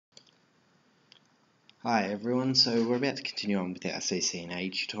Hi everyone, so we're about to continue on with our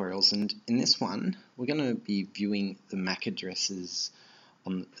CCNA tutorials, and in this one we're going to be viewing the MAC addresses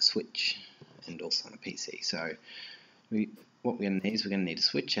on the switch and also on a PC. So what we're going to need is we're going to need a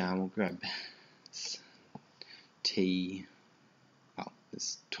switch. We'll grab this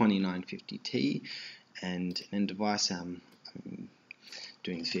 2950T and an end device. I'm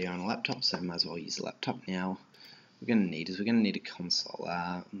doing this video on a laptop, so I might as well use a laptop now. We're going to need a console,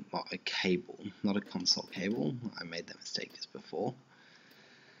 a cable, not a console cable. I made that mistake just before.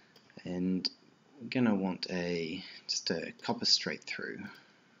 And we're going to want just a copper straight through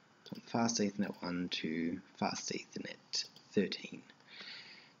from fast Ethernet 1 to fast Ethernet 13.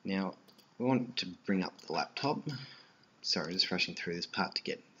 Now we want to bring up the laptop. Sorry, just rushing through this part to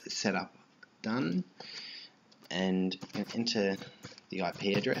get the setup done. And enter the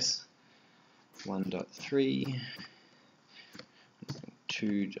IP address 1.3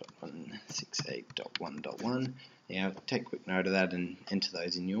 2.168.1.1. Now take quick note of that and enter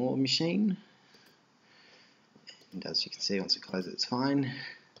those in your machine. And as you can see, once we close it, it's fine.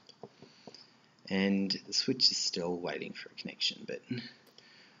 And the switch is still waiting for a connection. But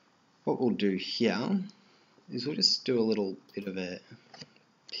what we'll do here is we'll just do a little bit of a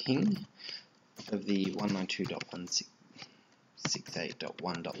ping of the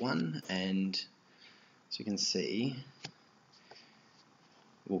 192.168.1.1, and as you can see,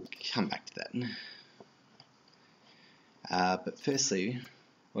 we'll come back to that. But firstly,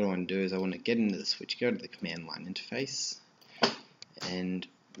 what I want to do is I want to get into the switch, go to the command line interface, and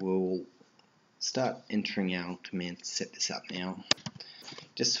we'll start entering our commands to set this up now.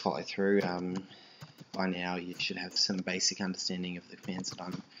 Just follow through. By now you should have some basic understanding of the commands that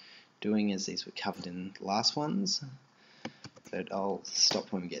I'm doing, as these were covered in the last ones, but I'll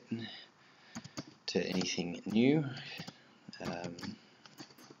stop when we get to anything new.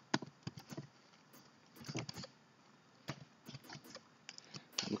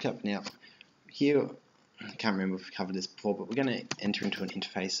 Look up now. Here, I can't remember if we've covered this before, but we're going to enter into an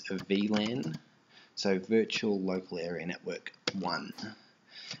interface of VLAN, so Virtual Local Area Network 1.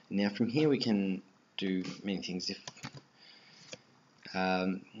 Now from here we can do many things. If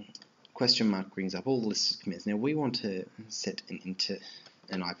question mark brings up all the listed commands. Now we want to set into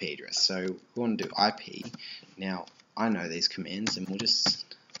an IP address, so we want to do IP. Now I know these commands, and we'll just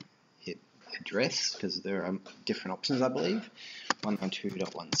hit address because there are different options, I believe.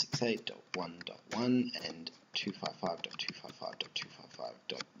 192.168.1.1 and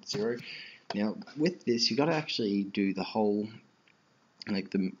 255.255.255.0. Now with this, you've got to actually do the whole,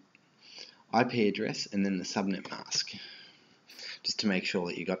 like the IP address and then the subnet mask, just to make sure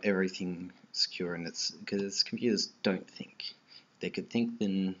that you got everything secure. And it's because computers don't think. If they could think,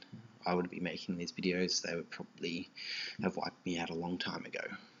 then I would be making these videos. They would probably have wiped me out a long time ago.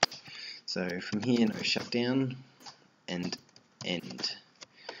 So from here, no shutdown and end.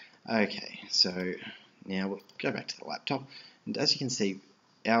 Okay, so now we'll go back to the laptop, and as you can see,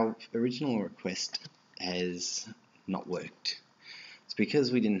 our original request has not worked. It's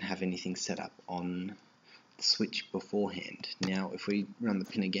because we didn't have anything set up on the switch beforehand. Now if we run the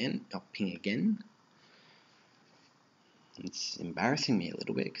ping again, it's embarrassing me a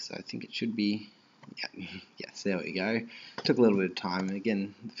little bit because I think it should be, yes, there we go. Took a little bit of time, and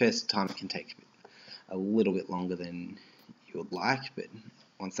again, the first time it can take a little bit longer than you would like, but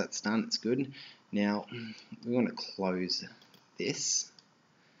once that's done, it's good. Now we want to close this.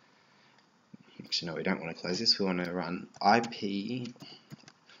 Actually, no, we don't want to close this. We want to run IP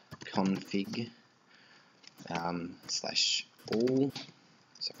config /all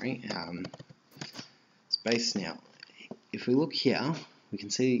space. Now if we look here, we can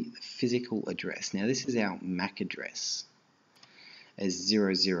see the physical address. Now this is our MAC address as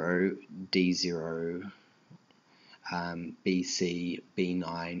 00D0 BC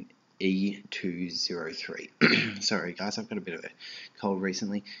B9 E203. Sorry guys, I've got a bit of a cold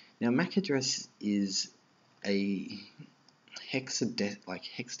recently. Now MAC address is a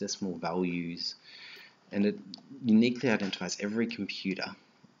hexadecimal values, and it uniquely identifies every computer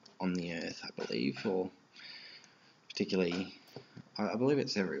on the earth, I believe, or particularly, I believe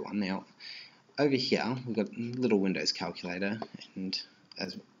it's everyone. Now over here we've got little Windows calculator, and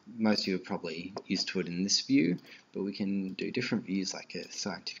as most of you are probably used to it in this view, but we can do different views like a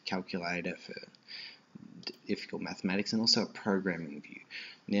scientific calculator for difficult mathematics, and also a programming view.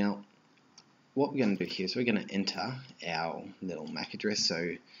 Now what we're going to do here is we're going to enter our little MAC address.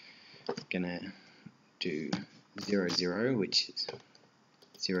 So we're going to do 00, which is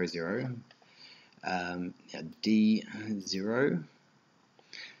 00, now D0,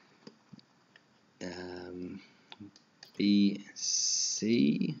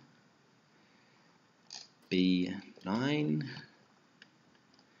 BC B9,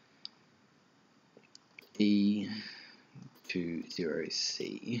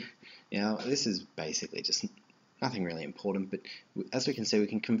 E20C. Now this is basically just nothing really important, but as we can see, we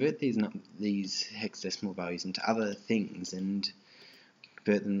can convert these hexadecimal values into other things and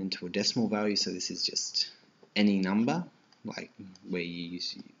convert them into a decimal value. So this is just any number, like where you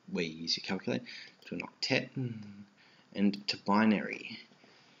use your calculator, to an octet, and to binary.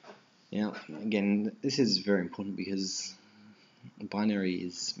 Now again, this is very important because binary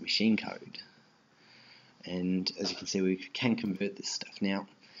is machine code, and as you can see, we can convert this stuff. Now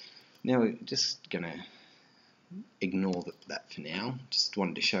we're just gonna ignore that for now. Just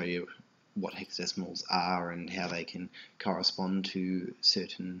wanted to show you what hexadecimals are and how they can correspond to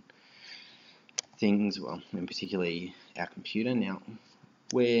certain things, well, in particularly our computer. Now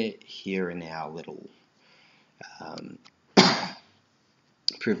we're here in our little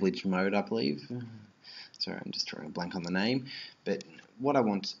privileged mode, I believe. Sorry, I'm just drawing a blank on the name. But what I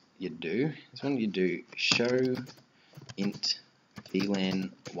want you to do is show int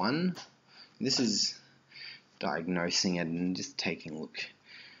VLAN1. This is diagnosing it and just taking a look.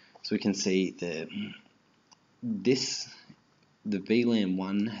 So we can see the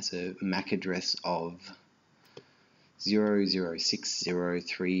VLAN1 has a MAC address of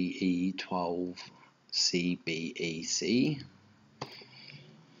 00603E12CBEC.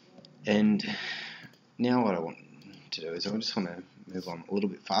 And now what I want to do is I just want to move on a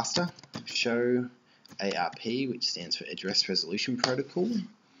little bit faster. Show ARP, which stands for Address Resolution Protocol.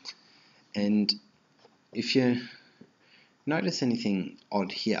 And if you notice anything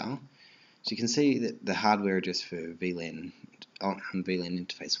odd here, so you can see that the hardware address for VLAN on VLAN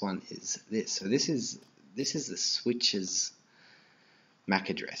interface 1 is this. So this is the switch's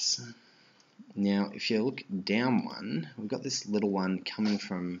MAC address. Now if you look down one, we've got this little one coming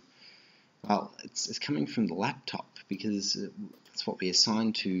from, well, it's coming from the laptop, because that's what we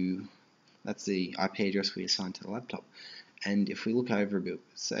assigned to, that's the IP address we assigned to the laptop. And if we look over a bit,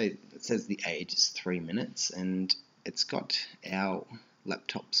 say it says the age is 3 minutes, and it's got our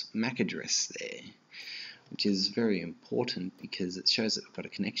laptop's MAC address there, which is very important because it shows that we've got a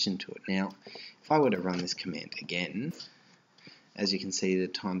connection to it. Now, if I were to run this command again, as you can see, the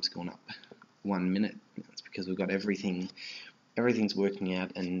time's gone up 1 minute. That's because we've got everything's working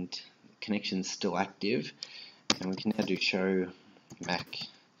out and the connection's still active. And we can now do show MAC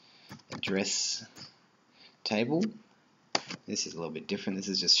address table. This is a little bit different. This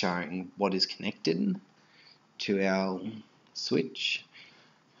is just showing what is connected to our switch.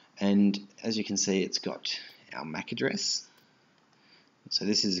 And as you can see, it's got our MAC address. So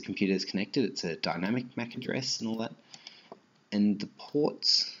this is a computer that's connected. It's a dynamic MAC address and all that. And the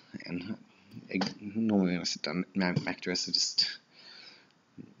ports, and normally when I say dynamic MAC address, I just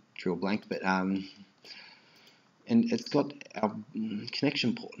draw a blank, but and it's got our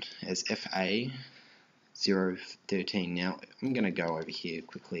connection port as FA013. Now I'm going to go over here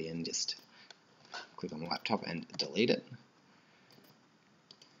quickly and just click on the laptop and delete it.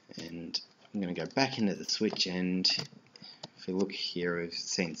 And I'm going to go back into the switch, and if we look here, we've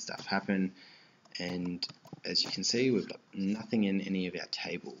seen stuff happen, and as you can see, we've got nothing in any of our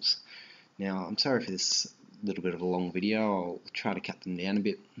tables. Now I'm sorry for this little bit of a long video. I'll try to cut them down a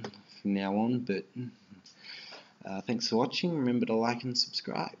bit from now on, but thanks for watching. Remember to like and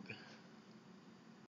subscribe.